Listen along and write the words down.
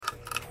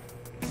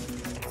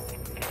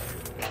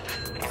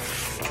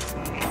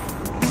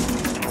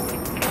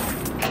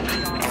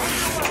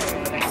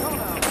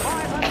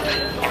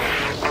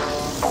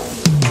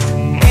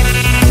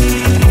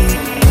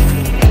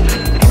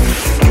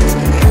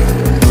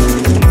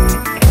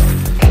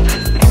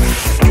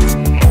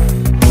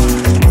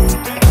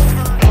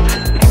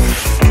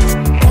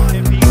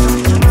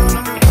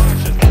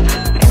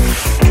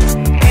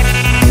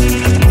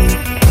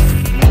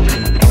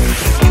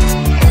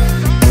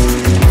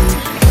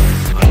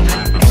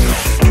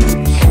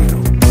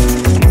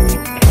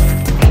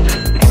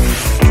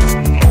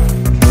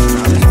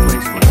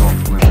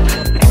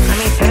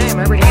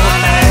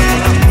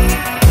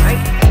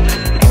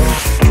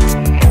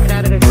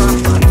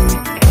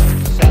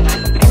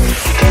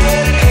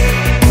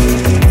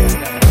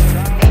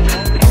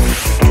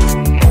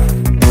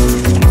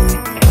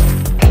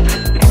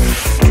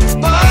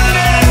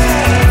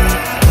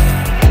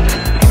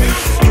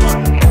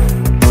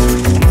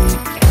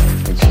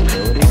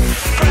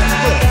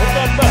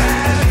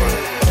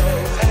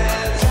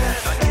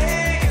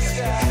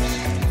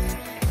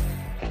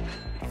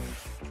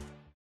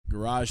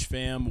Garage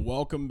fam?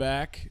 Welcome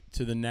back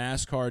to the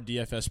NASCAR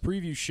DFS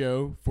preview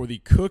show for the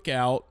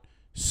Cookout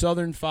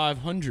Southern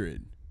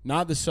 500.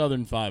 Not the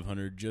Southern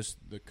 500, just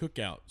the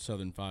Cookout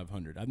Southern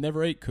 500. I've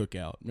never ate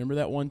Cookout. Remember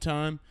that one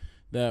time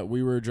that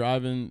we were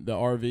driving the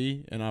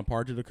RV and I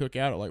parked at a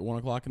Cookout at like 1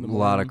 o'clock in the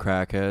morning? A lot of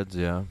crackheads,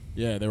 yeah.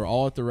 Yeah, they were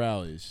all at the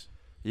rallies.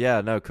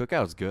 Yeah, no,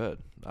 Cookout's good.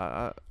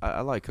 I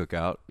like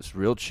Cookout. It's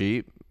real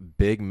cheap,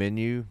 big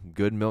menu,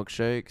 good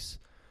milkshakes.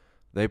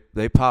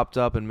 They popped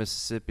up in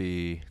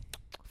Mississippi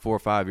 4 or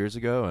 5 years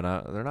ago, and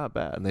they're not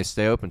bad. And they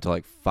stay open till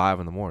like 5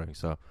 in the morning.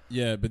 So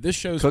yeah, but this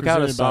show's Cookout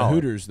presented is by solid.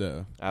 Hooters,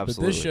 though.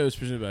 Absolutely. But this show's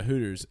presented by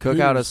Hooters.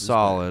 Cookout Hooters is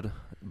solid,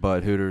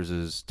 but Hooters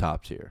is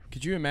top tier.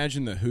 Could you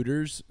imagine the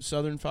Hooters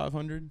Southern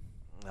 500?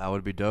 That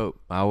would be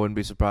dope. I wouldn't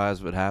be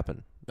surprised if it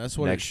happened. That's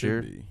what next it should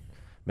year, be.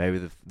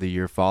 Maybe the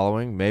year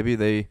following. Maybe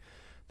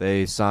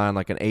they sign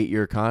like an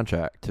 8-year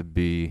contract to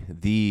be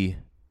the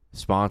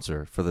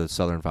sponsor for the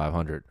Southern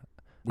 500.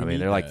 I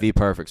mean, they're like the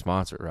perfect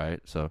sponsor, right?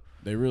 So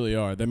they really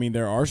are. I mean,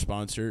 they're our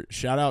sponsor.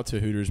 Shout out to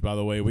Hooters, by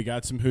the way. We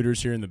got some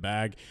Hooters here in the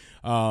bag.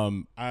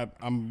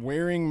 I'm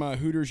wearing my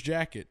Hooters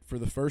jacket for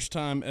the first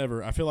time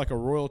ever. I feel like a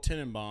Royal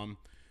Tenenbaum.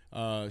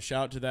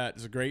 Shout out to that.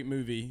 It's a great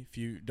movie. If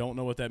you don't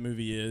know what that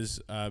movie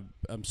is,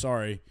 I'm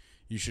sorry.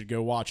 You should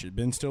go watch it.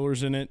 Ben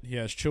Stiller's in it. He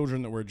has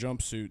children that wear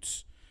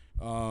jumpsuits.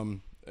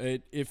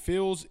 It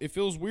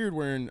feels weird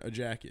wearing a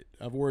jacket.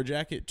 I've wore a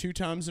jacket 2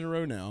 times in a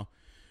row now.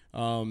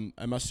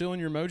 Am I still in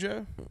your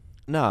mojo?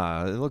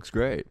 Nah, it looks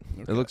great.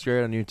 Okay. It looks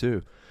great on you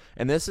too.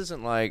 And this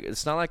isn't like,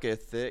 it's not like a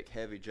thick,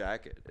 heavy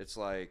jacket. It's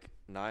like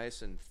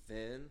nice and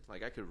thin.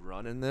 Like I could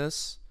run in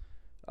this.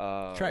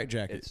 Track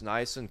jacket. It's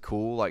nice and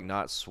cool, like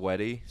not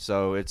sweaty.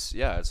 So it's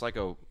like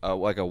a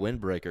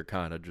windbreaker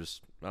kind of,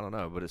 just I don't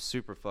know, but it's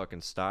super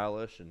fucking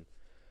stylish and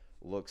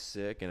looks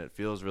sick and it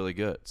feels really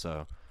good.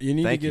 So you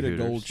need to get a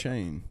Hooters. gold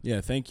chain.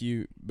 Yeah, thank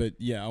you. But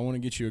yeah, I want to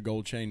get you a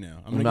gold chain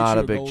now. I'm not get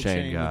you a big gold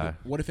chain guy.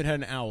 What if it had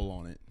an owl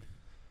on it?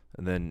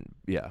 And then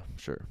yeah,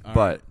 sure. All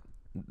but right.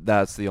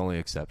 That's the only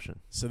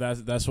exception. So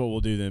that's what we'll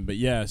do then. But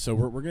yeah, so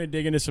we're going to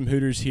dig into some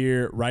Hooters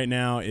here right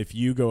now. If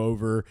you go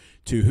over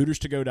to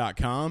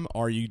HootersToGo.com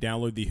or you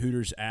download the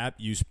Hooters app,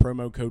 use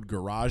promo code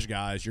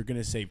GarageGuys, you're going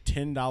to save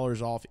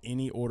 $10 off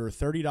any order,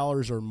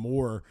 $30 or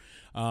more.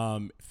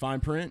 Fine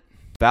print.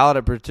 Valid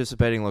at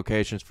participating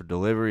locations for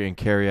delivery and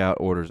carry-out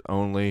orders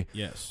only.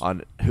 Yes.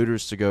 On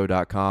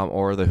HootersToGo.com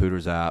or the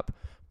Hooters app.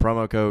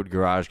 Promo code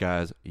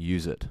GarageGuys.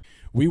 Use it.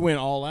 We went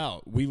all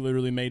out. We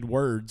literally made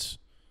words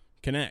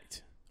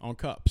connect on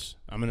cups.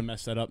 I'm going to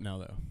mess that up now,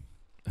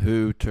 though.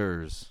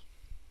 Hooters.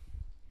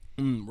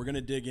 We're going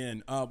to dig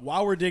in.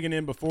 While we're digging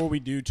in, before we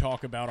do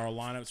talk about our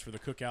lineups for the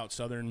Cookout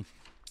Southern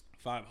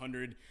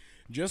 500,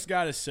 just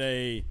got to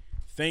say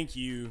thank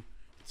you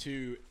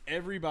to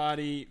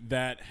everybody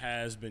that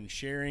has been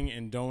sharing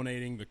and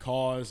donating the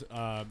cause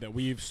that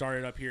we've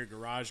started up here at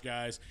Garage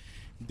Guys.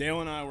 Dale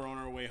and I were on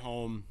our way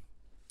home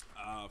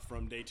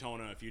from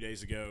Daytona a few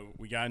days ago.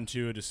 We got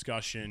into a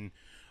discussion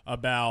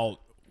about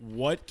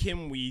what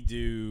can we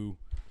do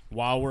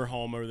while we're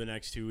home over the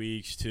next 2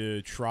 weeks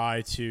to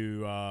try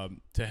to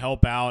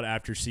help out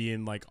after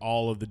seeing like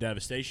all of the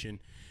devastation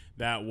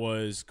that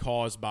was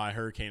caused by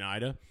Hurricane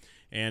Ida.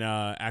 And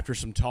after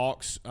some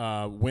talks,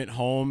 went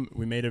home.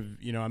 I made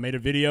a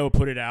video,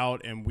 put it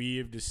out, and we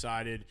have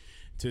decided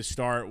to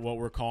start what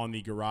we're calling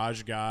the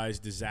Garage Guys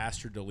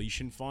Disaster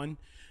Deletion Fund.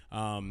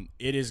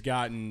 It has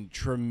gotten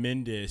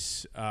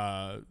tremendous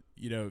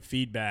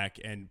feedback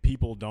and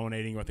people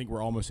donating. I think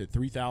we're almost at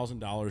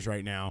 $3,000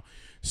 right now.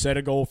 Set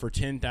a goal for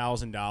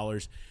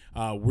 $10,000.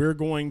 We're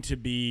going to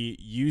be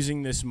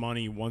using this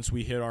money once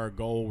we hit our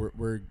goal.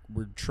 We're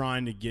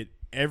trying to get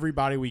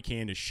everybody we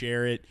can to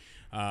share it,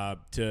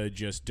 to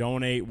just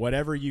donate.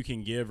 Whatever you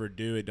can give or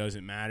do, it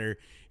doesn't matter.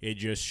 It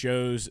just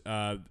shows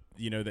that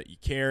you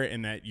care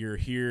and that you're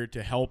here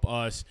to help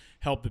us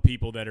help the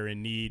people that are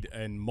in need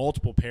in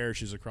multiple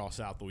parishes across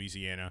South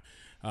Louisiana.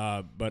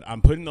 But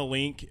I'm putting the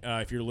link.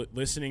 If you're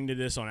listening to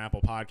this on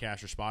Apple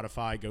Podcasts or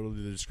Spotify, go to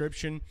the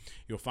description.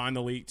 You'll find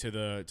the link to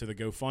the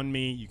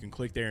GoFundMe. You can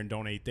click there and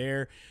donate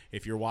there.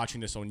 If you're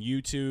watching this on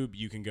YouTube,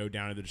 you can go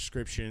down to the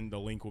description. The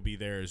link will be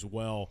there as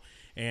well.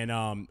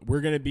 And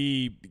we're going to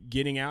be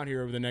getting out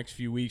here over the next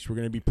few weeks. We're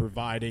going to be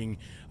providing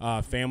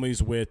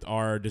families with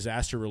our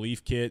disaster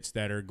relief kits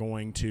that are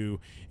going to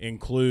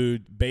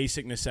include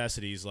basic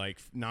necessities like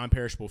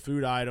non-perishable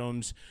food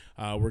items.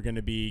 We're going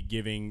to be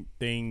giving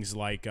things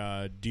like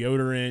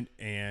deodorant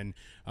and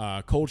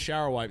cold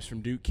shower wipes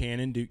from Duke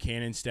Cannon. Duke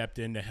Cannon stepped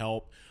in to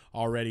help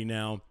already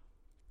now.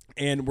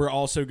 And we're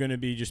also going to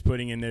be just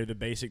putting in there the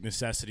basic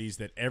necessities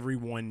that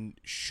everyone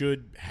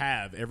should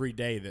have every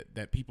day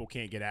that people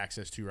can't get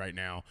access to right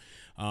now.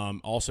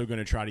 Also going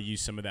to try to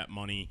use some of that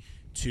money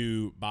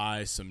to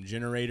buy some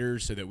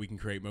generators so that we can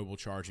create mobile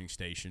charging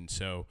stations.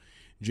 So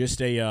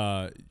just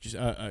a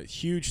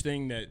huge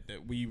thing that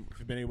we've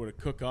been able to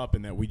cook up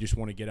and that we just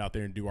want to get out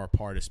there and do our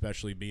part,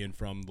 especially being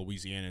from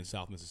Louisiana and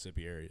South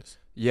Mississippi areas.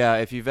 Yeah,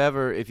 if you've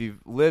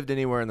lived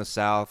anywhere in the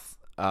South,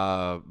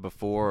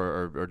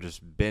 before or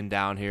just been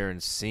down here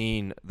and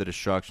seen the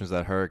destructions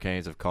that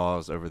hurricanes have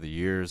caused over the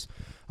years.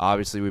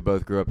 Obviously, we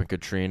both grew up in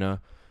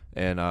Katrina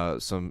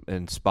and some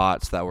in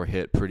spots that were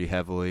hit pretty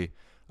heavily.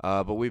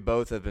 But we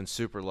both have been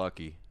super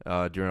lucky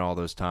during all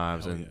those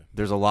times.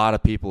 There's a lot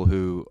of people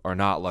who are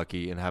not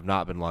lucky and have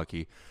not been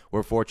lucky.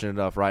 We're fortunate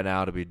enough right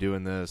now to be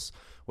doing this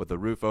with a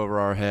roof over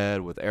our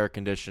head, with air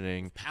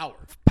conditioning,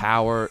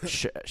 power,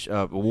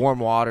 warm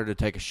water to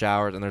take a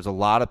shower. And there's a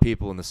lot of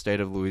people in the state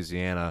of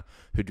Louisiana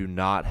who do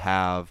not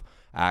have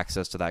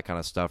access to that kind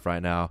of stuff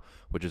right now,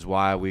 which is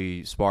why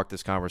we sparked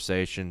this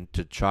conversation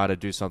to try to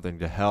do something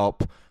to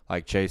help,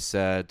 like Chase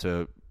said,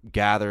 to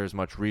gather as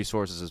much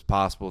resources as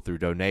possible through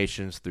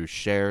donations, through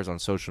shares on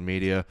social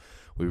media.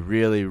 We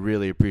really,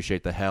 really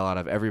appreciate the hell out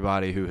of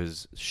everybody who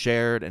has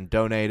shared and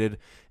donated,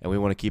 and we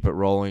want to keep it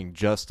rolling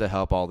just to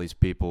help all these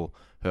people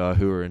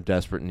who are in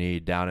desperate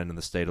need down in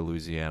the state of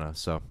Louisiana.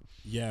 So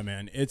yeah,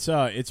 man, it's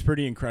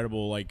pretty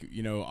incredible. Like,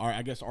 you know,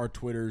 I guess our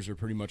Twitters are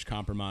pretty much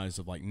compromised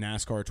of like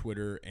NASCAR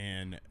Twitter,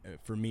 and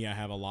for me, I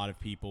have a lot of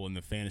people in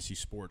the fantasy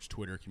sports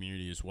Twitter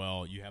community as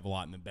well. You have a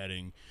lot in the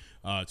betting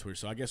Twitter,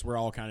 so I guess we're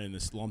all kind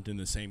of lumped in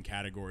the same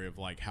category of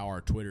like how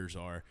our Twitters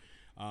are.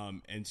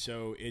 And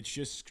so it's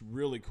just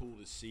really cool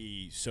to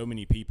see so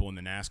many people in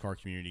the NASCAR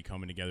community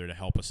coming together to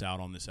help us out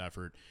on this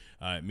effort.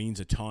 It means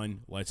a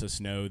ton, lets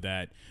us know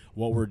that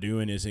what we're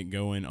doing isn't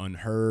going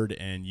unheard,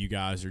 and you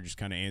guys are just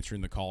kind of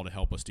answering the call to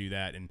help us do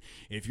that. And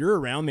if you're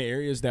around the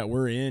areas that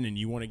we're in and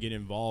you want to get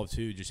involved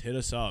too, just hit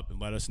us up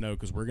and let us know,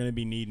 because we're going to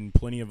be needing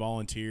plenty of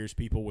volunteers,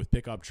 people with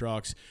pickup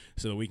trucks,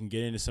 so that we can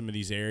get into some of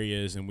these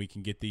areas and we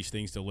can get these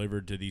things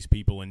delivered to these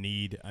people in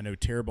need. I know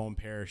Terrebonne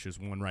Parish is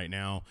one right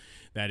now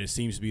that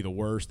seems to be the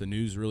worst. The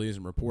news really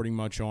isn't reporting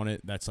much on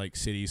it. That's like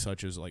cities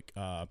such as like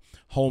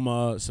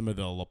Houma, some of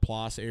the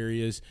Laplace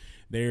areas.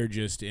 They're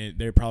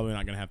probably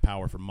not going to have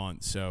power for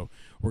months. So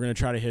we're going to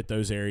try to hit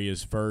those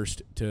areas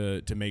first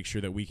to make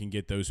sure that we can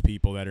get those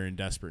people that are in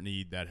desperate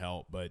need that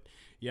help. But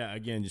yeah,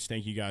 again, just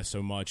thank you guys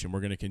so much, and we're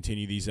going to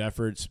continue these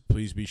efforts.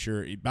 Please be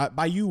sure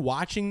by you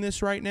watching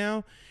this right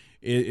now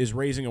is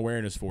raising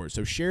awareness for it.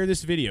 So share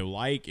this video.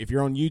 Like, if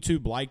you're on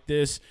YouTube, like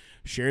this.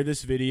 Share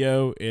this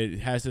video. It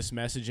has this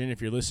message in.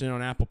 If you're listening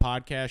on Apple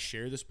Podcasts,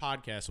 share this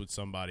podcast with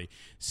somebody.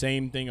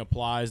 Same thing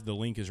applies. The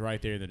link is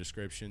right there in the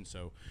description.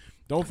 So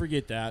don't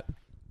forget that.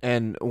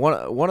 And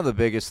one of the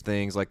biggest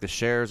things, like the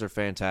shares are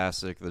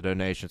fantastic, the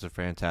donations are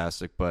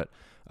fantastic, but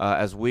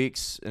as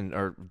weeks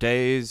or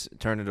days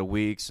turn into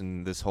weeks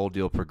and this whole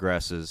deal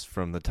progresses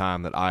from the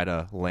time that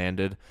Ida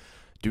landed,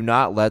 do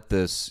not let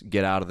this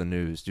get out of the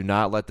news. Do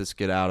not let this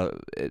get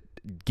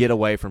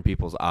away from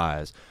people's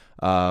eyes.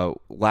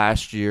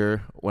 Last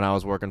year, when I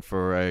was working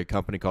for a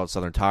company called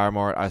Southern Tire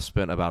Mart, I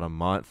spent about a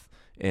month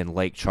in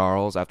Lake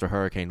Charles after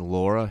Hurricane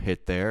Laura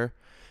hit there,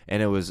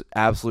 and it was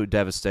absolute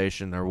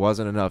devastation. There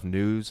wasn't enough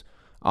news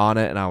on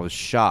it, and I was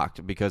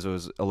shocked because it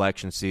was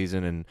election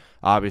season, and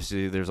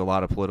obviously there's a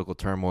lot of political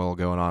turmoil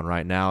going on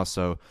right now,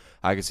 so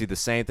I could see the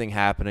same thing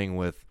happening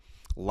with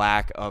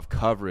lack of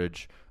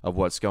coverage of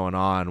what's going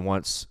on.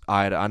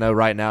 I know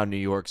right now New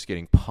York's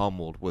getting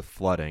pummeled with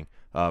flooding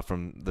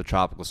from the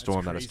tropical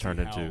storm that has turned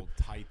into. How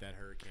tight that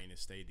hurricane has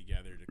stayed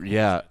together.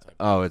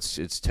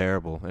 It's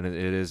terrible, and it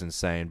is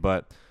insane.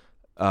 But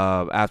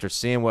after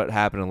seeing what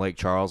happened in Lake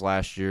Charles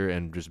last year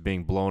and just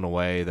being blown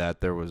away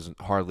that there was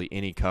hardly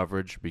any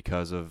coverage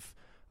because of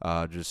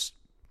just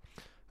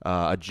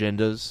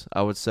agendas,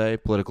 I would say,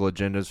 political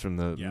agendas from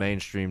the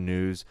mainstream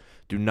news.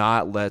 Do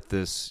not let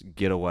this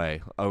get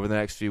away. Over the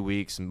next few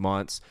weeks and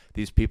months,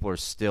 these people are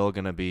still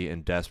going to be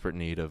in desperate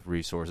need of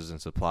resources and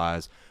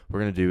supplies.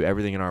 We're going to do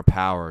everything in our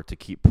power to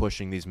keep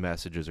pushing these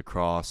messages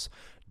across.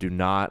 Do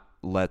not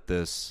let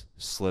this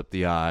slip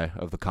the eye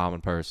of the common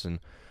person.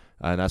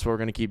 And that's what we're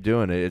going to keep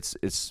doing.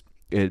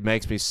 It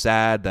makes me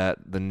sad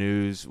that the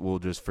news will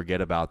just forget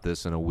about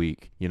this in a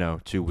week,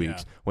 2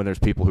 weeks, when there's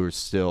people who are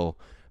still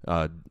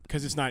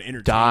because it's not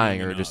entertaining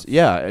dying or enough.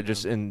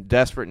 just in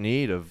desperate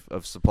need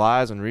of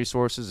supplies and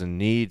resources and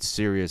need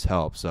serious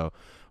help. So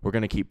we're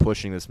going to keep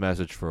pushing this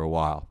message for a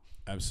while.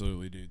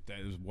 Absolutely, dude. That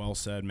is well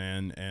said,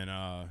 man.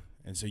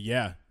 And so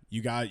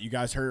you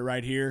guys heard it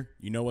right here.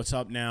 You know what's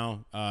up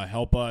now.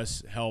 Help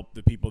us help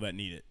the people that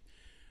need it.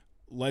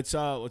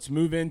 Let's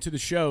move into the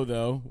show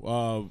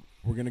though.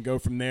 We're going to go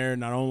from there.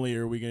 Not only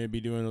are we going to be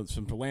doing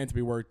some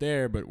philanthropy work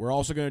there, but we're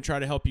also going to try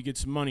to help you get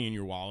some money in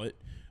your wallet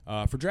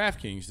for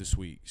DraftKings this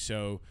week.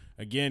 So,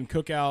 again,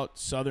 Cookout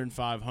Southern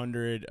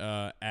 500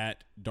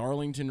 at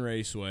Darlington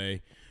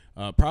Raceway.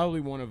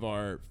 Probably one of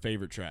our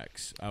favorite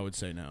tracks, I would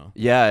say now.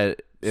 Yeah.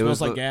 It smells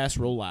was like gas,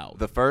 roll loud.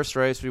 The first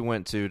race we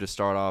went to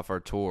start off our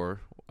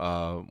tour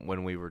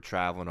when we were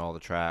traveling all the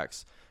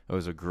tracks. It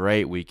was a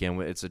great weekend.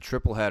 It's a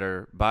triple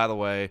header. By the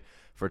way,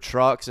 for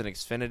trucks and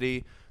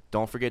Xfinity,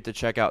 don't forget to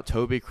check out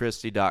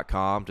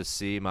TobyChristie.com to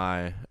see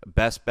my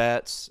best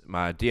bets,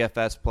 my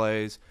DFS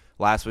plays.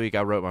 Last week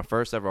I wrote my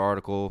first ever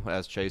article,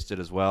 as Chase did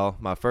as well.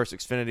 My first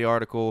Xfinity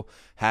article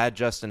had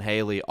Justin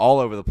Haley all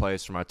over the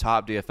place for my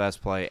top DFS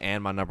play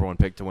and my number one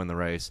pick to win the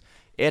race.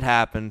 It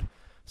happened.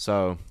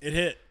 So it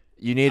hit.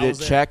 You need to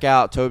check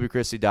out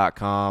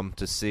TobyChristie.com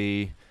to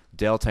see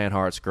Dale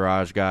Tanhart's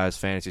Garage Guys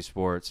Fantasy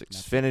Sports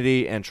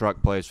Xfinity and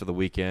Truck plays for the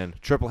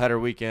weekend. Triple header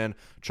weekend.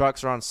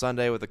 Trucks are on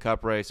Sunday with the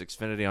Cup race.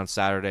 Xfinity on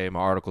Saturday. My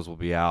articles will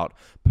be out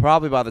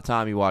probably by the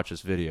time you watch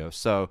this video.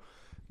 So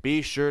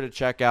be sure to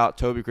check out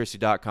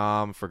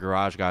TobyChristie.com for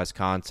Garage Guys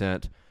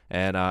content.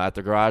 And at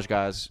the Garage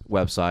Guys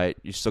website,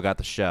 you still got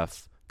the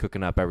chef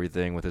cooking up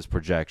everything with his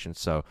projections.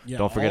 So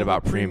don't forget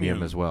about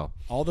premium as well.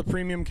 All the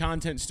premium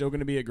content is still going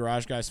to be at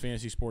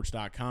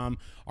GarageGuysFantasySports.com.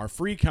 Our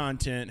free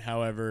content,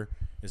 however,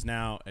 is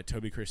now at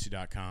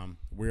TobyChristie.com.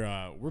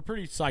 We're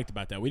pretty psyched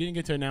about that. We didn't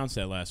get to announce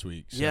that last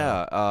week. So.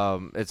 Yeah,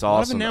 it's awesome. A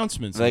lot of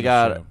announcements.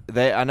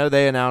 I know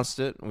they announced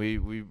it. We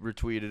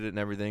retweeted it and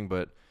everything,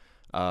 but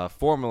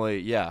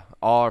formally,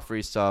 all our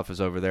free stuff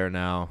is over there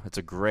now. It's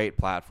a great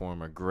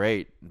platform, a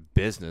great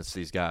business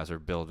these guys are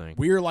building.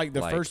 We are like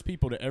the first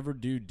people to ever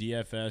do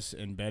DFS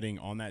and betting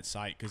on that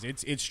site because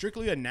it's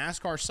strictly a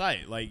NASCAR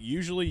site. Like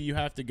usually you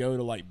have to go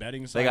to like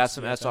betting sites. They got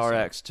some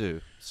SRX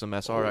too, some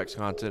SRX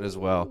content as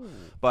well.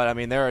 But I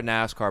mean, they're a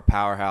NASCAR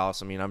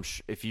powerhouse. I mean,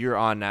 if you're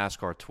on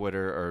NASCAR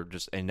Twitter or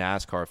just a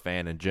NASCAR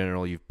fan in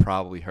general, you've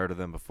probably heard of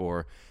them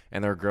before,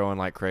 and they're growing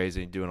like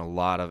crazy, doing a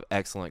lot of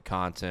excellent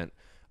content.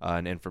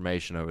 And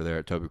information over there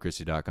at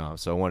TobyChristie.com.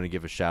 So I wanted to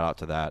give a shout-out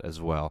to that as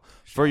well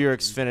for your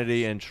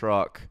Xfinity and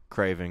truck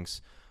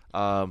cravings.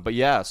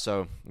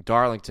 So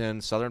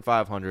Darlington, Southern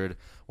 500,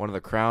 one of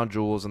the crown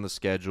jewels in the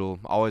schedule.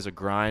 Always a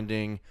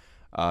grinding,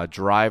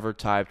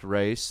 driver-typed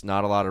race.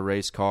 Not a lot of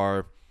race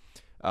car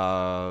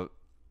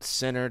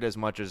centered as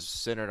much as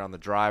centered on the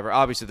driver.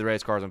 Obviously, the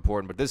race car is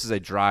important, but this is a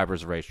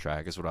driver's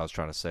racetrack is what I was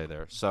trying to say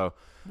there. So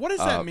what does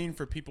that mean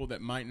for people that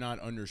might not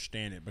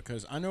understand it?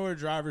 Because I know what a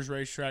driver's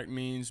racetrack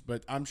means,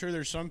 but I'm sure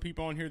there's some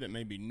people on here that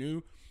may be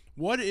new.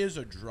 What is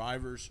a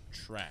driver's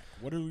track?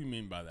 What do we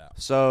mean by that?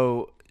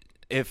 So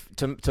if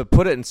to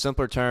put it in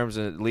simpler terms,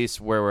 at least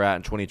where we're at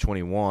in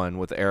 2021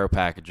 with the aero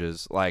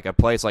packages, like a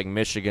place like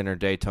Michigan or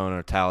Daytona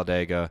or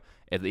Talladega,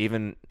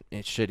 even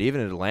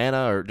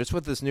Atlanta, or just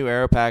with this new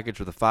aero package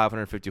with a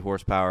 550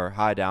 horsepower,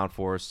 high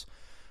downforce,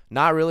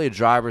 not really a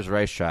driver's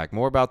racetrack.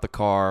 More about the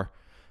car,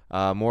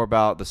 more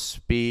about the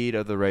speed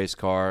of the race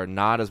car,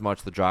 not as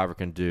much the driver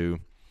can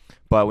do.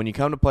 But when you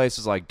come to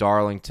places like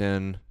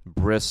Darlington,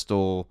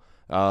 Bristol,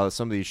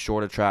 some of these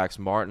shorter tracks,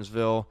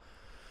 Martinsville,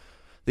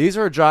 these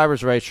are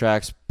driver's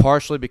racetracks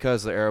partially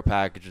because the aero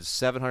package is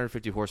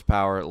 750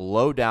 horsepower,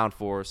 low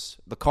downforce.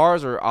 The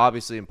cars are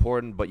obviously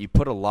important, but you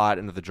put a lot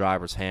into the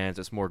driver's hands.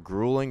 It's more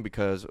grueling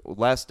because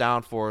less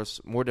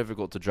downforce, more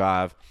difficult to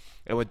drive.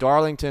 And with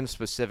Darlington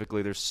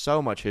specifically, there's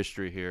so much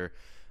history here.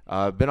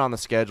 Been on the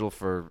schedule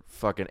for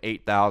fucking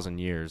 8,000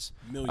 years.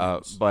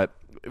 Millions. But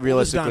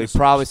realistically,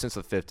 probably since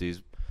the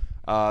 50s.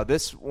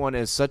 This one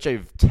is such a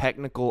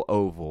technical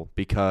oval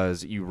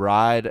because you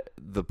ride –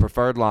 the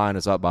preferred line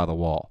is up by the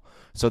wall.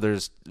 So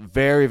there's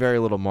very, very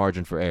little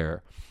margin for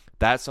error.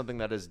 That's something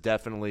that is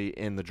definitely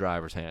in the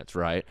driver's hands,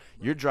 right?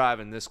 You're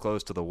driving this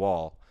close to the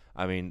wall.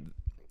 I mean,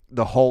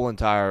 the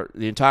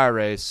entire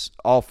race,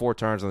 all 4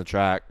 turns on the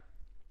track,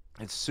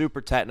 it's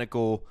super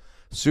technical,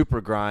 super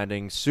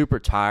grinding, super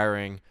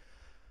tiring.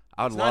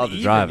 I would love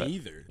to drive it.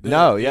 Either.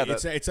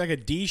 It's like a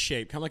D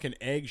shape, kind of like an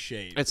egg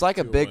shape. It's like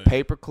a big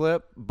paper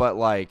clip, but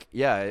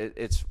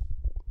it's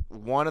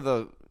one of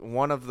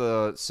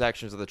the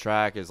sections of the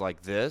track is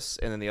like this,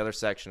 and then the other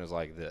section is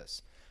like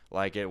this.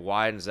 Like it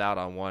widens out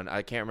on one.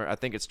 I can't remember. I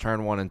think it's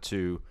turn 1 and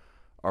 2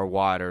 are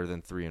wider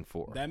than 3 and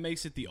 4. That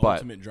makes it the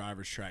ultimate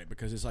driver's track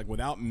because it's like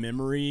without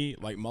memory,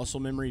 like muscle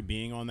memory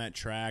being on that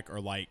track or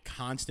like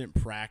constant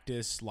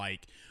practice,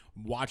 like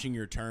watching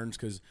your turns,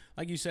 because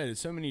like you said, it's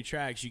so many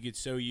tracks, you get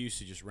so used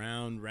to just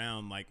round.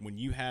 Like when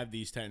you have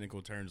these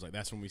technical turns, like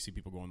that's when we see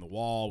people go on the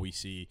wall, we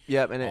see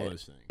all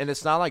those things. And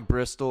it's not like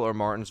Bristol or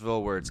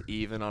Martinsville where it's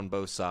even on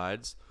both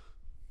sides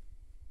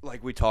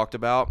like we talked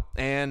about.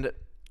 And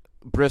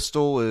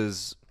Bristol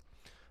is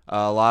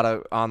a lot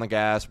of on the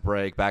gas,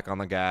 brake, back on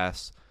the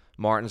gas.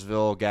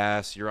 Martinsville,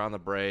 gas, you're on the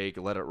brake,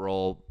 let it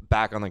roll,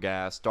 back on the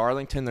gas.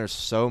 Darlington, there's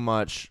so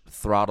much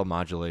throttle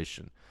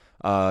modulation.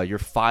 You're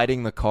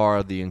fighting the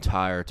car the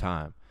entire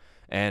time.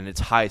 And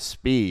it's high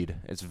speed.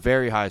 It's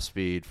very high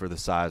speed for the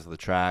size of the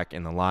track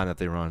and the line that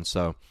they run.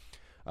 So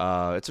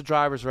it's a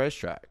driver's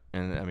racetrack.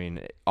 And, I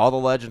mean, all the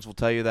legends will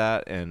tell you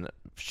that. And,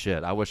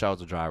 shit, I wish I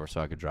was a driver so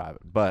I could drive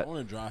it. But I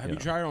want to drive. Have you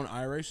tried it on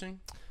iRacing?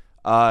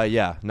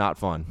 Yeah, not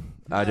fun.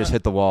 I just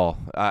hit the wall.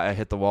 I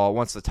hit the wall.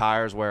 Once the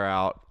tires wear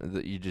out,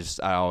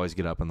 I always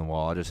get up in the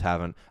wall.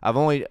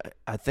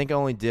 I think I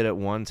only did it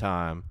one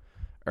time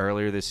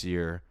earlier this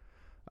year.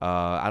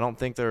 I don't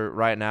think they're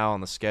right now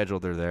on the schedule.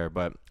 They're there,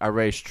 but I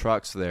raced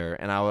trucks there,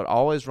 and I would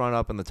always run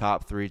up in the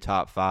top 3,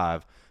 top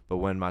 5. But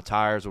when my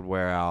tires would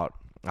wear out,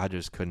 I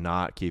just could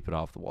not keep it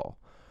off the wall.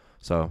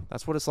 So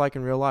that's what it's like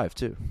in real life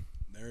too.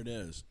 There it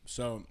is.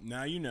 So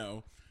now you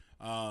know.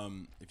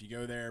 If you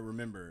go there,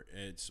 remember,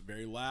 it's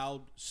very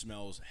loud,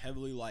 smells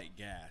heavily like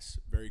gas.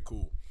 Very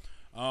cool.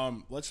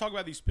 Let's talk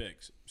about these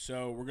picks.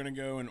 So we're going to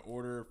go in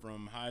order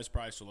from highest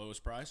price to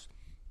lowest price.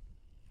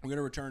 We're going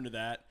to return to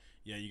that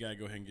Yeah, you gotta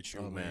go ahead and get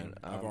your Oh, wing. man,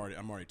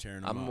 I'm already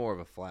tearing them I'm up. more of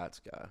a flats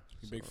guy.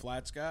 You big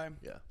flats guy.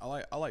 Yeah.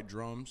 I like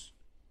drums.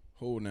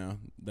 Oh, now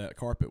that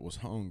carpet was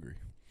hungry.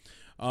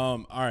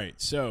 All right,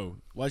 so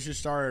let's just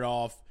start it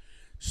off.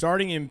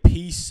 Starting in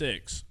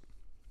P6,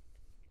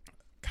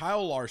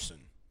 Kyle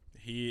Larson.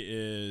 He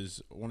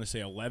is, I want to say,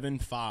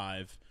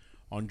 11-5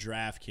 on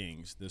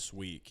DraftKings this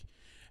week.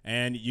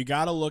 And you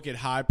got to look at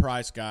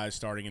high-priced guys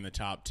starting in the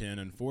top 10.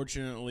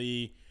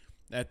 Unfortunately,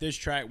 at this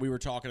track, we were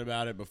talking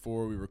about it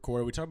before we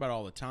recorded. We talk about it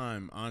all the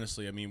time,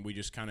 honestly. I mean, we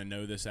just kind of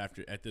know this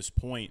at this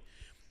point.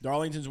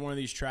 Darlington's one of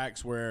these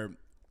tracks where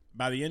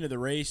by the end of the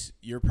race,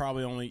 you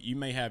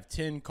may have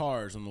 10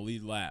 cars on the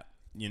lead lap,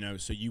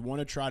 so you want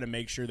to try to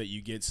make sure that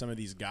you get some of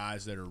these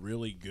guys that are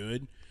really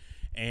good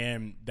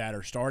and that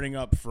are starting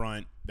up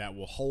front that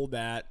will hold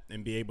that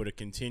and be able to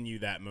continue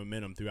that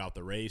momentum throughout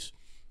the race.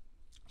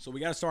 So we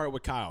got to start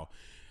with Kyle.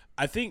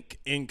 I think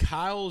in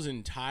Kyle's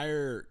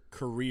entire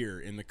career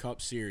in the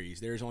Cup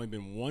Series, there's only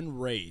been one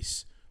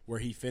race where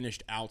he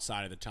finished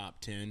outside of the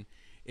top 10.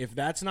 If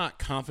that's not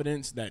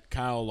confidence that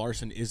Kyle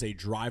Larson is a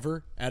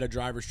driver at a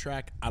driver's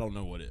track, I don't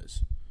know what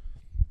is.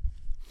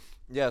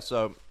 Yeah,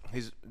 so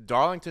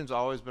Darlington's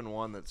always been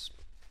one it's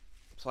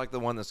like the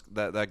one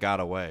that got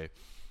away.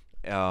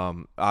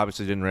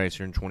 Obviously didn't race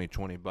here in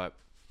 2020, but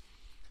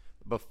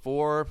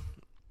before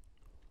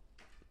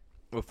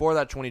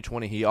that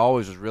 2020, he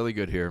always was really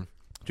good here.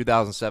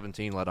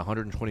 2017 led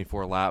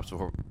 124 laps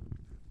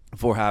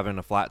before having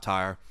a flat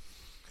tire.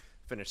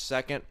 Finished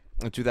second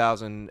in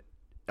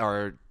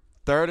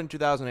third in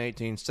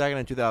 2018, second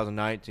in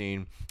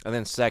 2019, and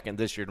then second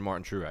this year to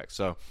Martin Truex.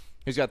 So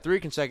he's got 3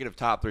 consecutive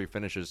top 3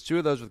 finishes, 2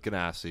 of those with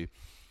Ganassi.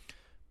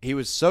 He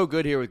was so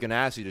good here with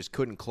Ganassi, just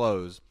couldn't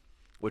close,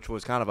 which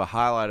was kind of a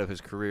highlight of his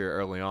career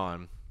early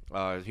on.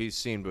 He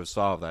seemed to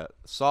have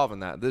solving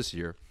that this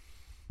year.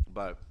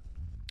 But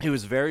he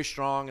was very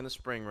strong in the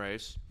spring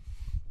race.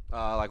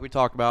 Like we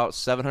talked about,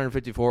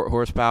 754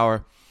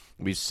 horsepower.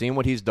 We've seen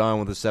what he's done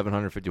with the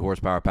 750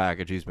 horsepower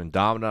package. He's been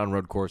dominant on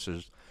road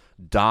courses,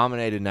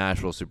 dominated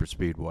Nashville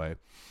Superspeedway.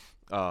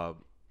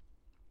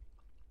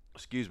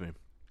 Excuse me.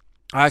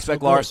 I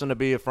expect Larson to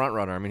be a front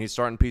runner. I mean, he's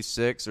starting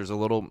P6. There's a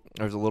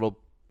little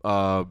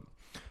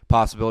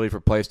possibility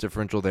for place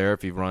differential there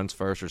if he runs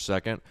first or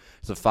second.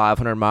 It's a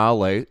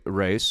 500-mile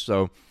race,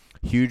 so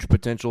huge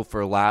potential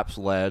for laps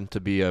led to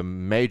be a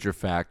major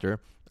factor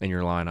in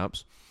your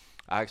lineups.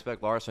 I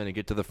expect Larson to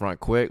get to the front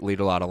quick,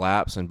 lead a lot of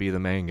laps, and be the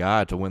main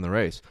guy to win the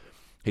race.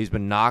 He's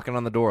been knocking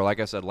on the door.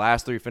 Like I said,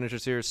 last 3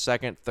 finishes here,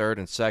 second, third,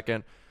 and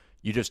second.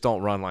 You just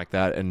don't run like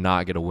that and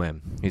not get a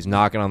win. He's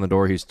knocking on the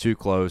door. He's too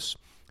close.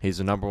 He's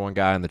the number 1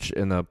 guy in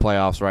the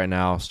playoffs right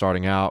now,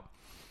 starting out.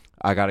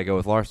 I got to go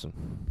with Larson.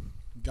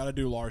 Got to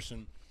do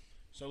Larson.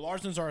 So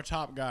Larson's our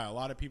top guy. A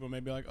lot of people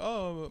may be like,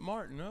 oh,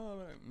 Martin.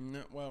 No.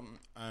 Well,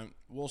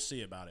 we'll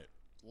see about it.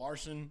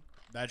 Larson,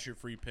 that's your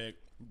free pick.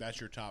 That's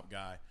your top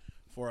guy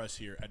for us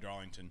here at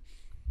Darlington.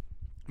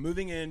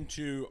 Moving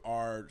into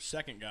our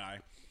second guy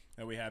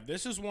that we have.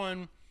 This is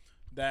one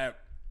that,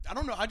 I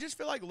don't know, I just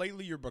feel like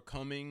lately you're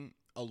becoming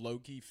a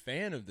low-key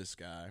fan of this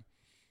guy.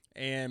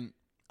 And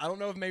I don't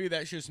know if maybe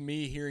that's just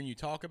me hearing you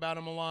talk about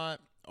him a lot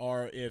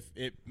or if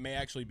it may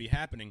actually be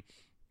happening.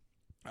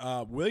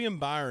 William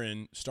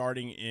Byron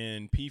starting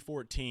in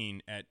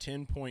P14 at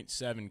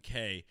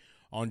 10.7K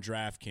on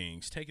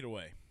DraftKings. Take it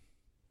away.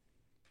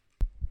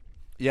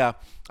 Yeah,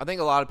 I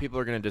think a lot of people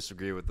are going to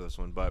disagree with this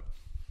one, but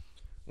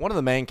one of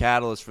the main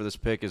catalysts for this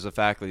pick is the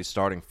fact that he's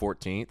starting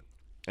 14th,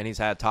 and he's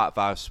had top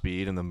 5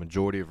 speed in the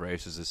majority of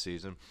races this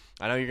season.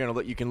 I know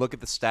you can look at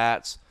the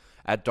stats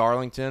at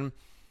Darlington.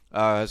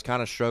 Has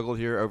kind of struggled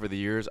here over the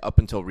years up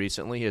until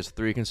recently. He has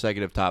 3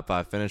 consecutive top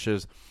 5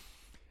 finishes,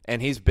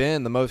 and he's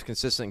been the most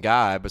consistent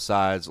guy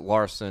besides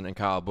Larson and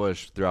Kyle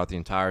Busch throughout the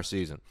entire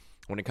season.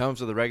 When it comes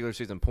to the regular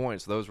season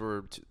points, all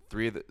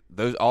 3 of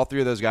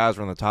those guys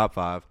were in the top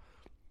 5.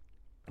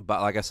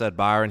 But like I said,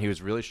 Byron, he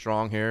was really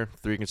strong here,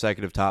 3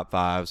 consecutive top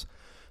 5s.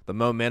 The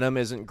momentum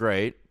isn't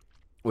great,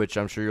 which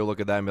I'm sure you'll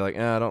look at that and be like,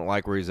 I don't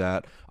like where he's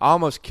at. I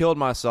almost killed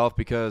myself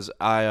because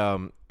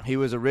he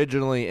was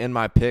originally in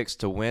my picks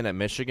to win at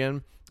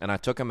Michigan, and I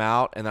took him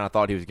out, and then I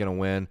thought he was going to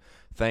win.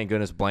 Thank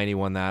goodness Blaney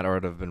won that, or it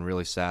would have been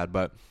really sad.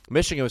 But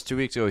Michigan was 2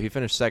 weeks ago. He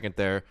finished second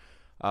there.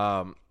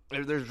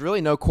 There's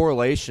really no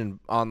correlation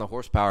on the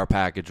horsepower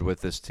package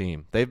with this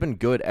team. They've been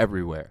good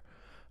everywhere.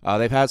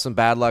 They've had some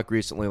bad luck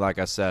recently, like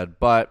I said,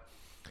 but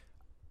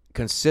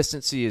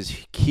consistency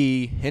is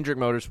key. Hendrick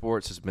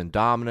Motorsports has been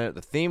dominant.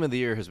 The theme of the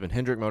year has been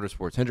Hendrick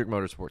Motorsports,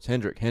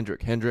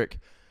 Hendrick,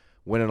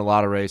 winning a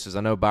lot of races.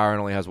 I know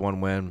Byron only has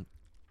 1 win,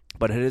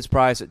 but at his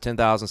price at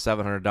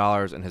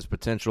 $10,700 and his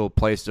potential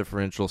place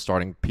differential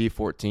starting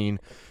P14,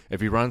 if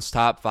he runs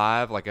top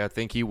 5, like I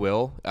think he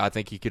will, I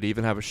think he could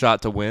even have a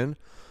shot to win,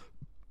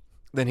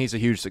 then he's a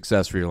huge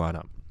success for your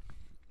lineup.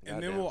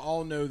 And then we'll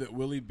all know that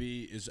Willie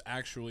B is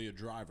actually a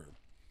driver.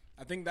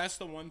 I think that's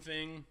the one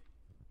thing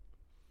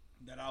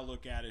that I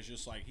look at is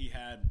just like he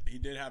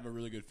did have a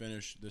really good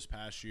finish this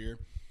past year.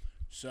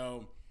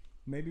 So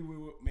Maybe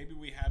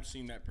we have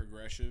seen that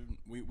progression.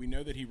 We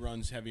know that he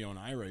runs heavy on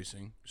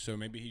iRacing, so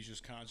maybe he's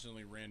just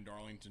constantly ran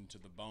Darlington to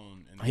the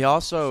bone. And he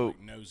also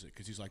just, knows it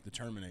because he's like the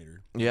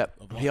Terminator.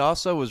 Yep. He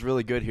also was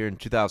really good here in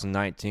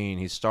 2019.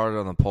 He started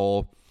on the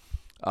pole.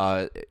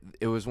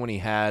 It was when he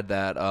had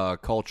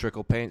that Cole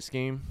Trickle paint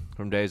scheme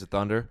from Days of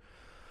Thunder.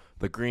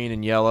 The green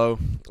and yellow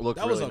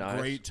looked really nice. That was a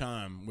great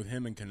time with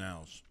him and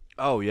Canals.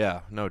 Oh, yeah,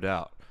 no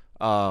doubt.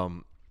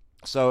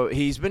 So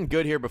he's been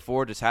good here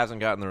before, just hasn't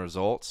gotten the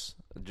results.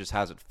 Just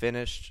hasn't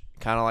finished,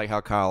 kind of like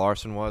how Kyle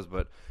Larson was.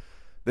 But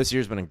this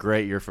year's been a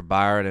great year for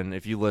Byron, and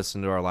if you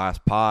listen to our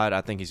last pod, I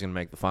think he's going to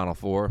make the Final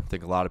Four. I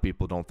think a lot of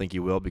people don't think he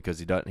will because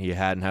he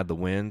hadn't had the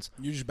wins.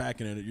 You're just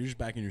backing it. You're just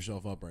backing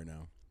yourself up right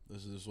now.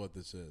 This is what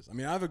this is. I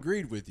mean, I've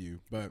agreed with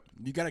you, but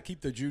you got to keep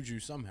the juju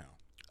somehow.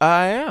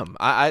 I am.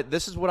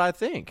 This is what I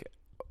think.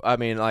 I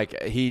mean,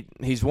 like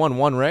he's won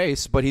one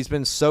race, but he's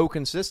been so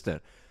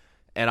consistent.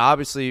 And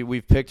obviously,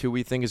 we've picked who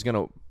we think is going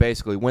to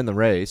basically win the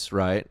race,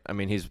 right? I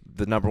mean, he's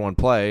the number one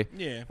play.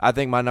 Yeah. I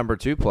think my number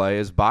two play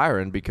is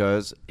Byron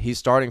because he's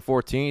starting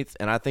 14th,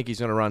 and I think he's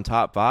going to run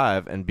top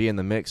 5 and be in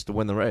the mix to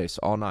win the race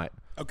all night.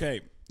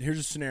 Okay, here's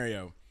a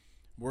scenario.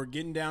 We're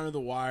getting down to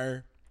the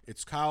wire.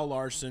 It's Kyle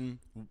Larson,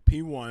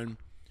 P1,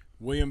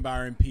 William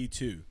Byron,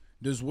 P2.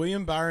 Does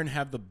William Byron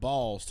have the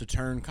balls to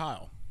turn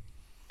Kyle?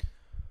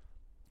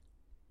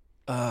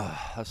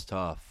 That's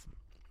tough.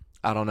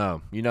 I don't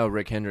know. You know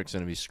Rick Hendrick's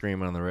going to be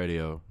screaming on the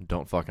radio,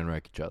 don't fucking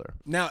wreck each other.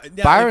 Now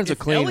Byron's if a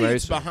clean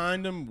Elliott's racer.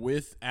 behind him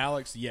with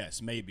Alex,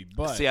 yes, maybe.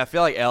 But see, I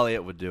feel like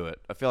Elliott would do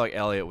it. But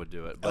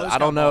Elliott's I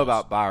don't know got balls.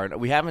 about Byron.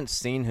 We haven't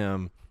seen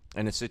him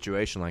in a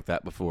situation like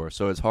that before,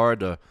 so it's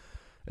hard to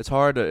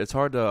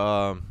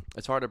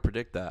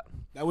predict that.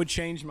 That would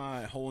change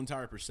my whole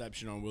entire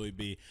perception on Willie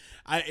B.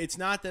 It's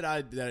not that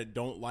I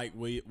don't like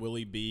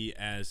Willie B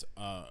as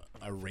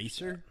a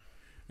racer.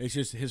 It's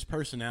just his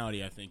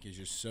personality, I think, is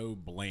just so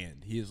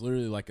bland. He is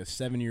literally like a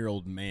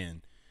 7-year-old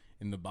man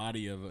in the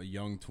body of a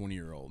young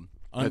 20-year-old.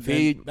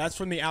 That's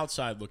from the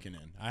outside looking in.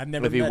 I've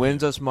never. If he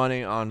wins us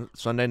money on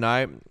Sunday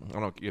night, I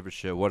don't give a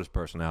shit what his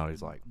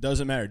personality's like.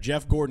 Doesn't matter.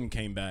 Jeff Gordon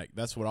came back.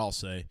 That's what I'll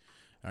say.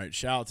 All right,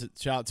 shout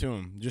out to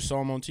him. Just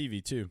saw him on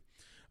TV too.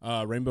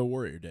 Rainbow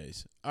Warrior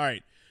days. All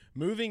right,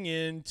 moving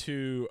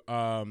into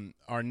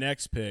our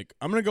next pick.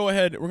 I'm gonna go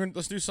ahead.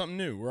 Let's do something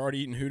new. We're already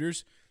eating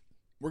Hooters.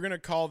 We're gonna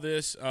call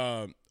this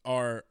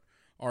our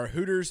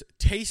Hooters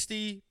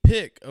tasty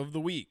pick of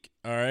the week.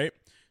 All right.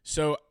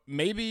 So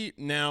maybe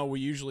now we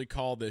usually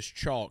call this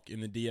chalk in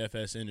the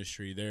DFS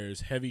industry.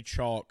 There's heavy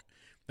chalk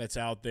that's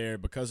out there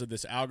because of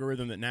this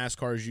algorithm that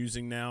NASCAR is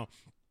using now.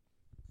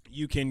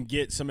 You can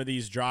get some of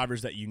these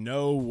drivers that you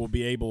know will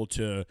be able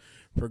to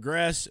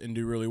progress and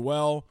do really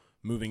well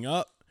moving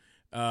up.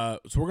 So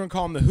we're going to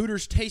call them the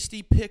Hooters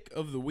tasty pick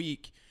of the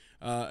week.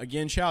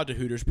 Again, shout out to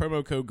Hooters.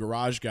 Promo code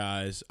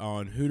GarageGuys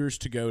on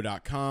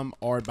HootersToGo.com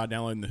or by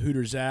downloading the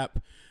Hooters app.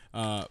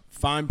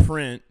 Fine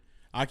print.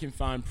 I can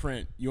fine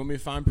print. You want me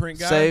to fine print,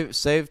 guy?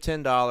 Save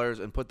 $10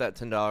 and put that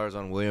 $10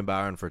 on William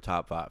Byron for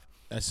top 5.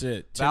 That's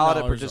it. Valid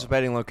at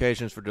participating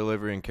locations for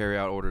delivery and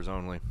carry-out orders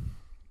only.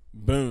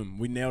 Boom.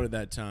 We nailed it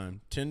that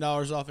time.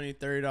 $10 off any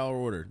 $30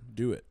 order.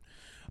 Do it.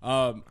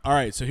 All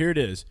right, so here it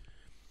is.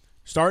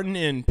 Starting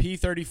in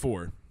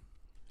P34,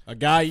 a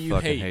guy you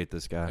hate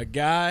this guy. A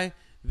guy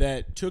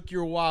that took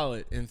your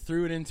wallet and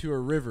threw it into a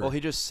river. Well, he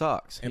just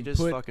sucks. He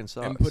fucking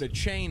sucks. And put a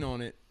chain on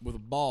it with a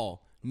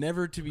ball,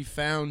 never to be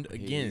found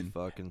again. He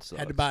fucking sucks.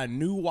 Had to buy a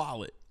new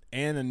wallet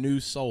and a new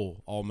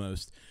soul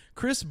almost.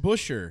 Chris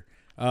Buescher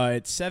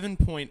at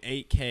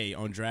 7.8K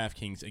on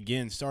DraftKings.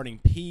 Again, starting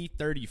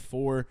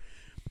P34.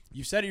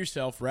 You said it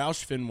yourself,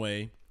 Roush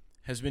Fenway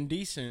has been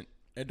decent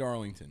at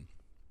Darlington.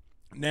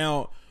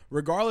 Now,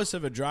 regardless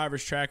of a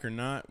driver's track or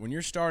not, when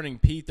you're starting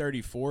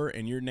P34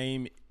 and your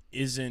name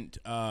isn't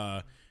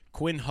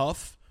Quinn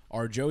Huff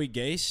or Joey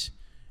Gase,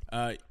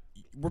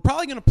 we're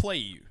probably going to play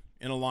you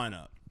in a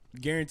lineup,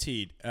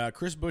 guaranteed.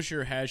 Chris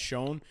Buescher has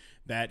shown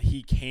that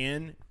he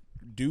can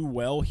do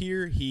well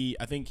here.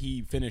 I think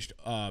he finished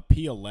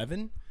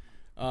P11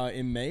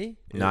 in May,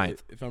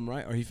 9th, if I'm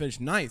right, or he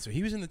finished 9th, so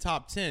he was in the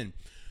top 10.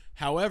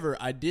 However,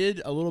 I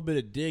did a little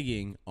bit of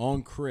digging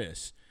on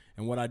Chris,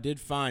 and what I did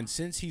find,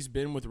 since he's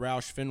been with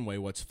Roush Fenway,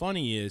 what's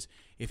funny is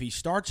if he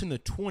starts in the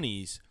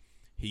 20s,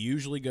 he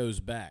usually goes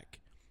back.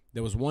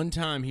 There was one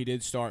time he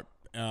did start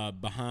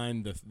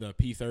behind the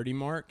P30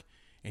 mark,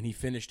 and he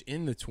finished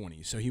in the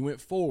 20s, so he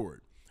went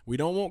forward. We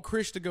don't want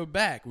Chris to go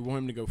back. We want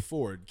him to go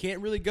forward.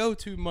 Can't really go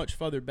too much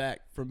further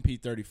back from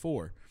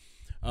P34.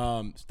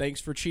 Thanks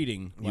for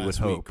cheating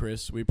last week,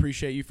 Chris. We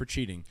appreciate you for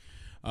cheating.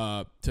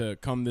 To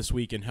come this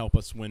week and help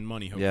us win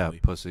money, hopefully. Yeah,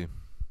 pussy.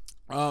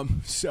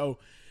 So,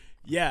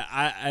 yeah,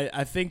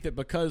 I think that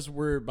because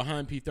we're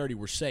behind P30,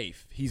 we're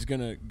safe. He's going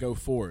to go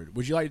forward.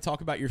 Would you like to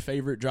talk about your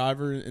favorite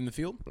driver in the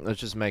field? Let's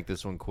just make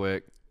this one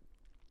quick.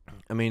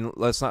 I mean,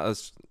 let's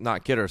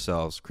not kid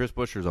ourselves. Chris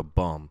Buescher's a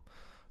bum.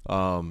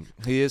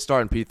 He is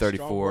starting P34.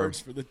 Strong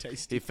words for the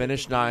tasty. He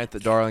finished 9th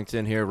at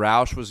Darlington here.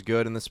 Roush was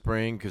good in the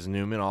spring because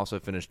Newman also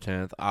finished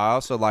 10th. I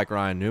also like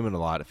Ryan Newman a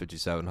lot at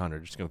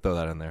 5,700. Just going to throw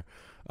that in there.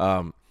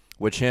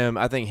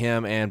 I think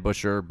him and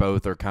Busher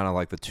both are kind of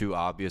like the two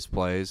obvious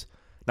plays.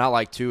 Not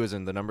like two as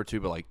in the number two,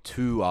 but like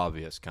two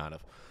obvious kind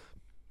of.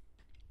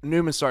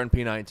 Newman's starting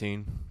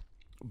P19,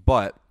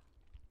 but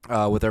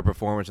with their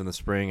performance in the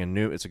spring, and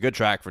it's a good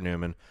track for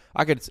Newman.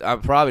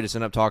 I'd probably just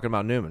end up talking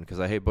about Newman because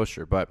I hate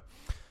Busher, but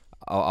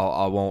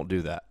I won't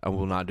do that. I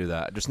will not do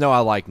that. Just know I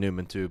like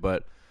Newman too,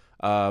 but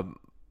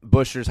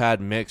Busher's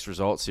had mixed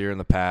results here in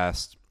the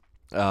past.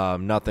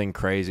 Nothing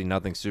crazy,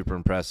 nothing super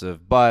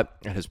impressive, but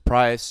at his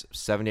price,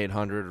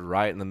 $7,800,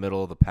 right in the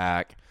middle of the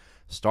pack,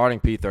 starting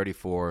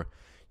P34,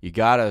 you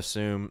got to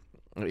assume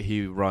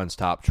he runs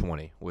top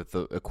 20 with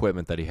the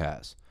equipment that he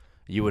has.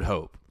 You would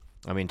hope.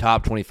 I mean,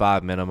 top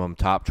 25 minimum,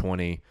 top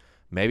 20,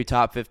 maybe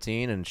top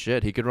 15, and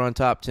shit, he could run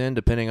top 10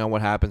 depending on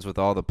what happens with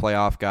all the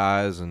playoff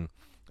guys and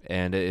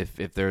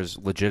if there's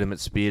legitimate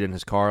speed in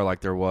his car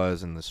like there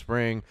was in the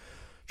spring.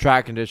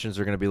 Track conditions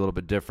are going to be a little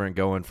bit different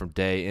going from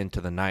day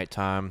into the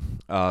nighttime.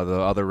 The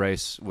other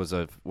race was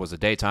a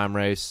daytime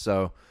race,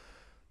 so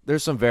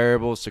there's some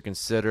variables to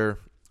consider,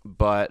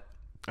 but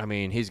I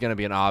mean, he's going to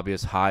be an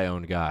obvious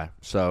high-owned guy.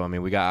 So, I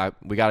mean, we got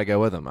to go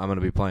with him. I'm going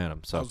to be playing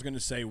him. So I was going to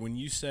say, when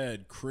you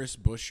said Chris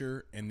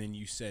Buescher and then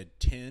you said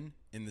 10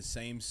 in the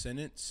same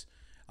sentence,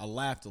 I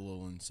laughed a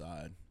little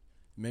inside.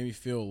 It made me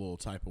feel a little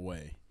type of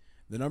way.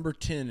 The number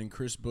 10 and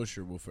Chris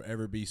Buescher will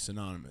forever be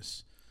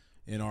synonymous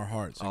in our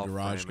hearts in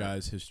Garage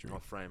Guys history. I'll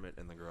frame it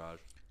in the garage.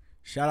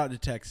 Shout out to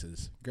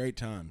Texas. Great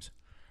times.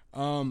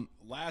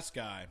 Last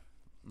guy.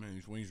 Man,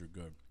 these wings are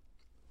good.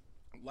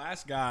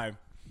 Last guy.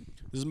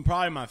 This is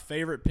probably my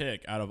favorite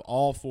pick out of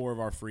all four of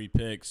our free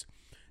picks,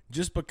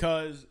 just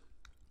because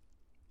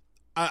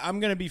I'm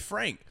going to be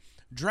frank.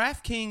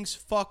 DraftKings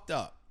fucked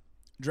up.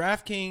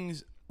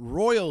 DraftKings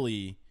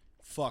royally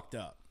fucked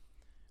up.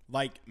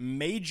 Like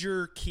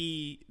major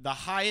key, the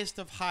highest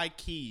of high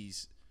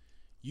keys,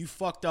 you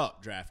fucked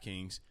up,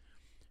 DraftKings.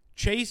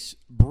 Chase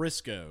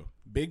Briscoe,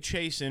 Big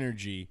Chase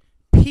Energy,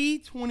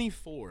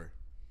 P24,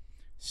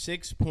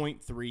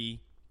 6.3K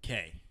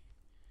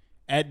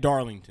at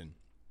Darlington.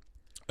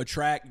 A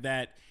track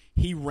that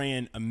he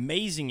ran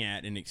amazing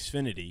at in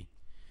Xfinity,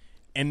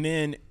 and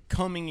then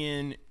coming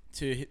in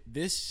to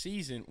this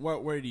season,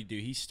 what did he do?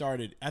 He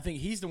started. I think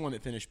he's the one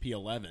that finished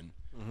P11.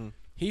 Mm-hmm.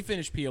 He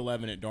finished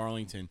P11 at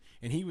Darlington,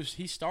 and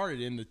he started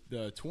in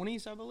the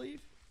 20s, I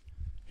believe.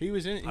 He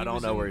was in. I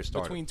don't know where he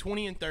started. Between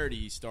 20 and 30,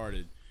 he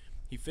started.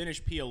 He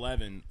finished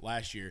P11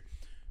 last year.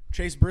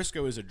 Chase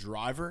Briscoe is a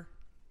driver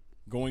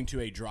going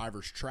to a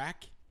driver's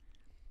track.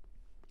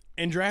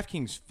 And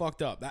DraftKings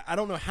fucked up. I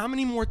don't know how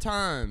many more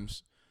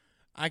times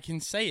I can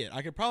say it.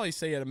 I could probably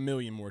say it a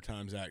million more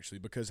times, actually,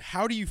 because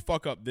how do you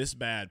fuck up this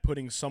bad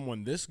putting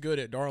someone this good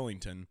at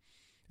Darlington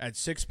at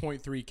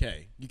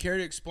 6.3K? You care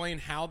to explain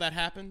how that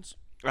happens?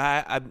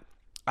 I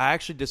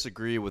actually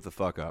disagree with the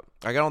fuck up.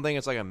 I don't think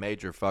it's like a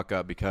major fuck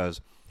up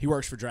because he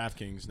works for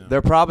DraftKings now.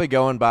 They're probably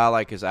going by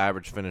like his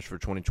average finish for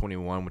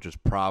 2021, which is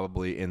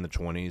probably in the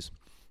 20s.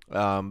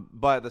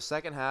 But the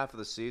second half of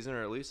the season,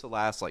 or at least the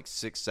last like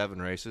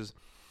 6-7 races,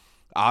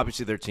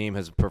 obviously their team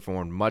has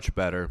performed much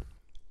better.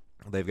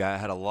 They've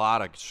had a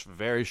lot of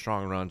very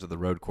strong runs at the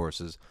road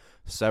courses,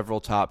 several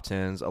top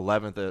 10s,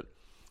 11th at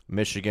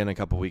Michigan a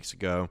couple weeks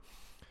ago.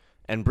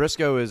 And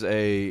Briscoe is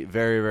a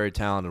very, very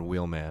talented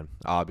wheelman,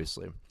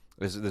 obviously.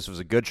 This was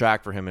a good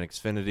track for him in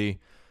Xfinity.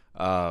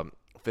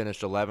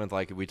 Finished 11th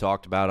like we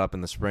talked about up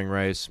in the spring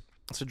race.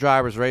 It's a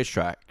driver's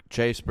racetrack.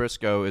 Chase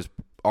Briscoe is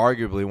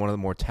arguably one of the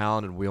more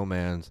talented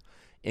wheelmans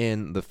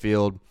in the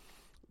field.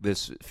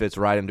 This fits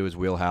right into his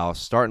wheelhouse.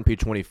 Starting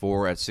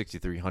P24 at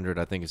 6,300,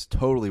 I think is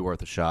totally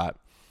worth a shot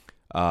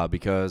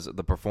because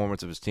the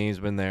performance of his team's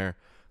been there.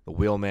 The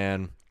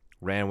wheelman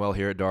ran well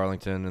here at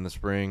Darlington in the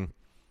spring.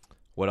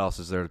 What else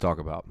is there to talk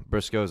about?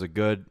 Briscoe is a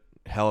good,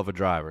 hell of a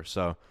driver.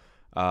 So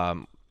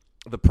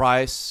the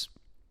price,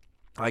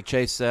 like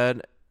Chase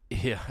said,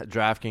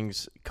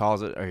 DraftKings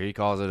calls it, or he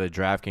calls it a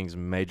DraftKings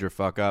major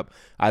fuck up.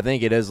 I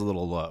think it is a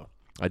little low.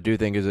 I do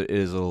think it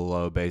is a little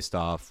low based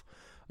off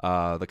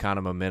the kind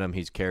of momentum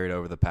he's carried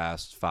over the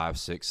past 5,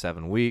 6,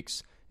 7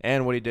 weeks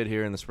and what he did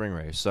here in the spring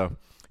race. So,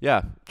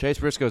 yeah, Chase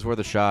Briscoe's worth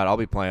a shot. I'll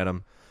be playing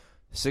him.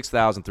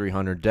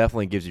 6,300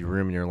 definitely gives you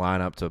room in your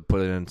lineup to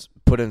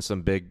put in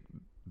some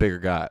bigger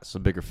guys,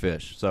 some bigger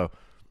fish. So,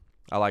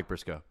 I like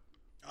Briscoe.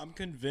 I'm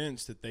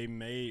convinced that they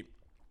may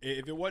 –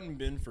 if it wasn't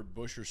been for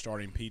Buescher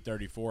starting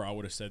P34, I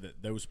would have said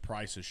that those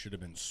prices should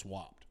have been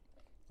swapped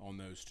on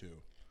those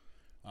two.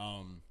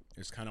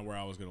 It's kind of where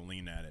I was going to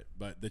lean at it.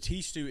 But the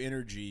T2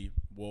 energy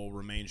will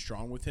remain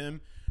strong with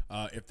him.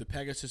 If the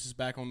Pegasus is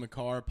back on the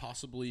car,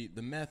 possibly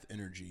the meth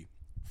energy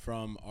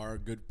from our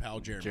good pal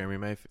Jeremy. Jeremy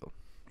Mayfield.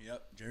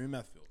 Yep, Jeremy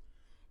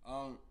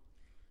Mayfield.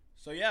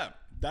 So, yeah,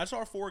 that's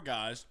our four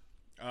guys.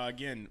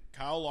 Again,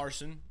 Kyle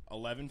Larson,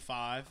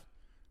 11.5.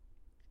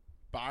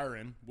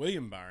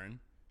 William Byron,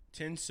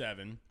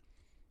 10.7.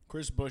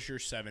 Chris Buescher,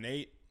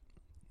 7.8.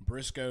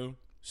 Briscoe,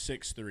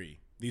 6.3.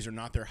 These are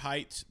not their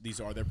heights. These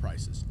are their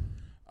prices.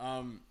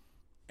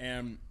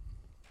 And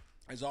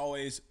as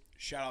always,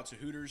 shout out to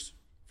Hooters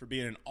for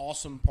being an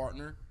awesome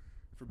partner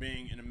for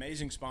being an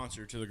amazing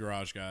sponsor to the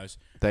Garage Guys.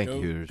 Thank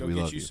you, Hooters. Go we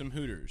get love you some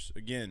Hooters.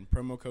 Again,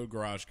 promo code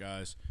Garage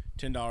Guys,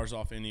 $10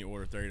 off any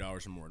order,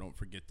 $30 or more. Don't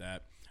forget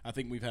that. I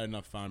think we've had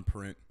enough fine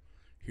print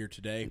here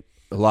today.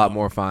 A lot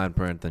more fine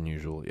print than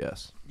usual,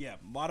 yes. Yeah,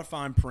 a lot of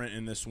fine print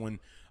in this one.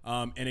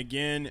 And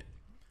again,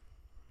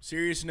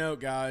 serious note,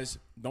 guys,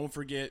 don't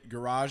forget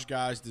Garage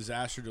Guys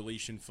Disaster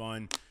Deletion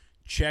Fund.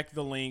 Check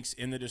the links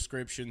in the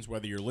descriptions,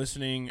 whether you're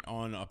listening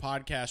on a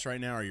podcast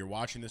right now or you're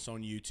watching this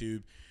on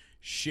YouTube.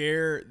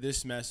 Share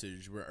this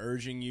message. We're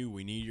urging you.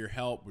 We need your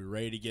help. We're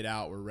ready to get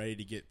out. We're ready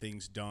to get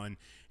things done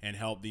and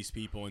help these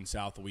people in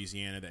South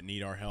Louisiana that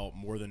need our help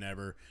more than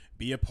ever.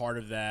 Be a part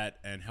of that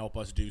and help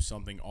us do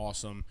something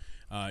awesome.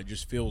 It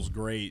just feels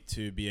great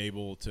to be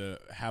able to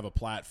have a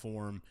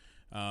platform,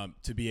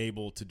 to be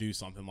able to do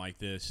something like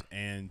this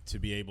and to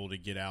be able to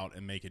get out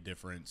and make a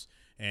difference.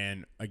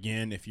 And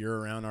again, if you're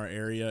around our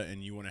area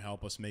and you want to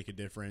help us make a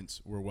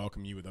difference, we're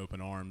welcome you with open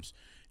arms.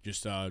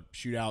 Just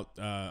shoot out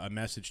a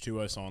message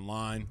to us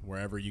online,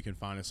 wherever you can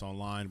find us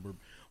online.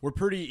 We're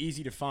pretty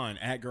easy to find,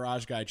 at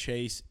Garage Guy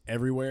Chase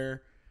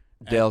everywhere.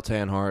 Dale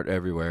Tanhart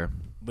everywhere.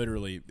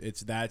 Literally,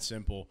 it's that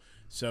simple.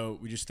 So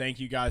we just thank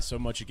you guys so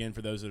much again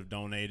for those that have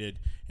donated.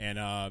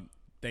 And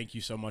thank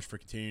you so much for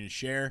continuing to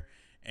share.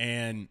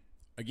 And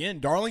again,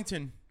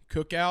 Darlington,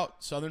 Cookout,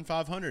 Southern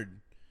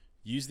 500.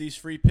 Use these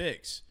free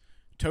picks.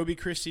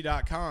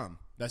 TobyChristie.com.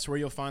 That's where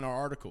you'll find our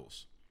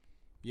articles.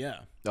 Yeah.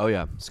 Oh,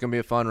 yeah. It's going to be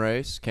a fun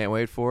race. Can't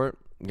wait for it.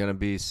 I'm going to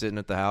be sitting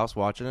at the house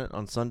watching it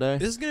on Sunday.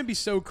 This is going to be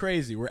so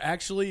crazy.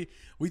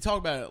 We talk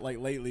about it like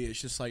lately.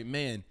 It's just like,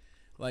 man,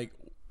 like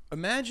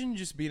imagine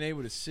just being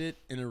able to sit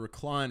in a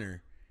recliner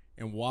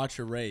and watch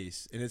a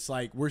race. And it's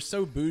like we're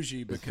so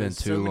bougie because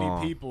so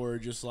many people are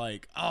just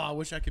like, oh, I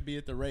wish I could be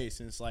at the race.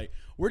 And it's like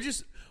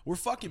we're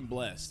fucking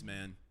blessed,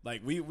 man.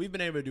 Like we've been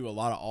able to do a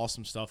lot of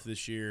awesome stuff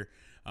this year.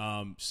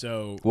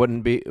 So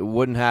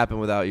wouldn't happen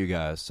without you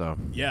guys. So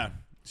yeah.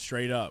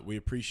 Straight up. We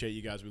appreciate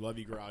you guys. We love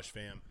you, Garage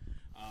Fam.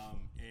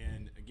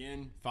 And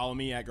again, follow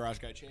me at Garage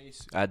Guy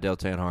Chase. At Dale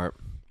Tanhart.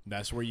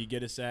 That's where you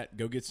get us at.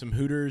 Go get some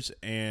Hooters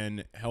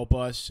and help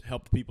us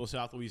help the people of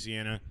South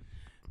Louisiana.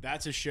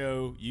 That's a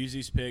show. Use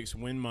these picks,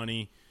 win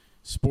money,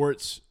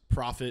 sports,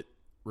 profit,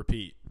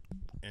 repeat,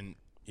 and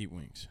eat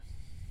wings.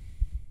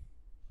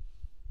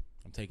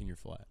 I'm taking your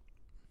flat.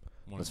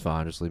 That's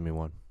fine. Just leave me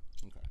one.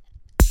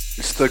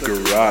 It's the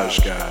Garage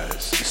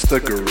Guys. It's the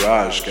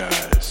Garage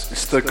Guys.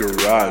 It's the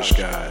Garage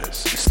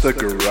Guys. It's the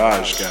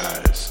Garage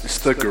Guys. It's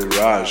the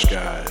Garage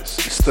Guys.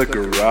 It's the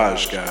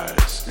Garage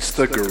Guys. It's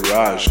the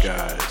Garage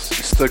Guys.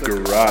 It's the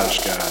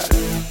Garage Guys.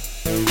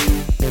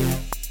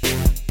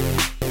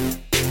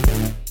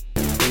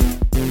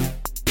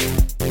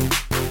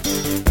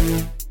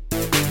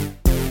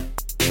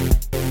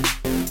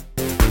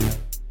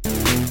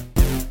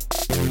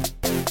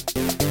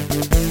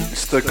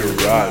 It's the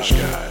Garage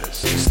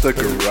Guys. It's the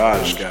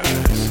Garage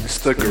Guys. It's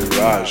the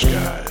Garage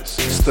Guys.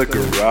 It's the Garage Guys. It's the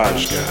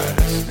Garage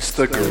Guys. It's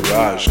the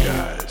Garage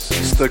Guys.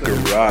 It's the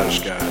Garage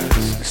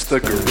Guys. It's the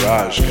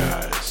Garage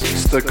Guys.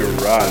 It's the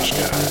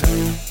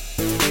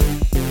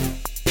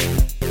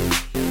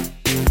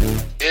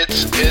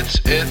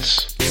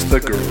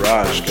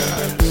Garage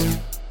Guys.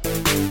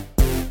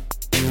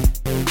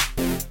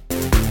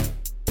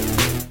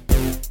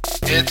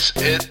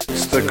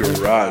 It's the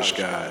Garage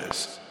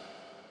Guys.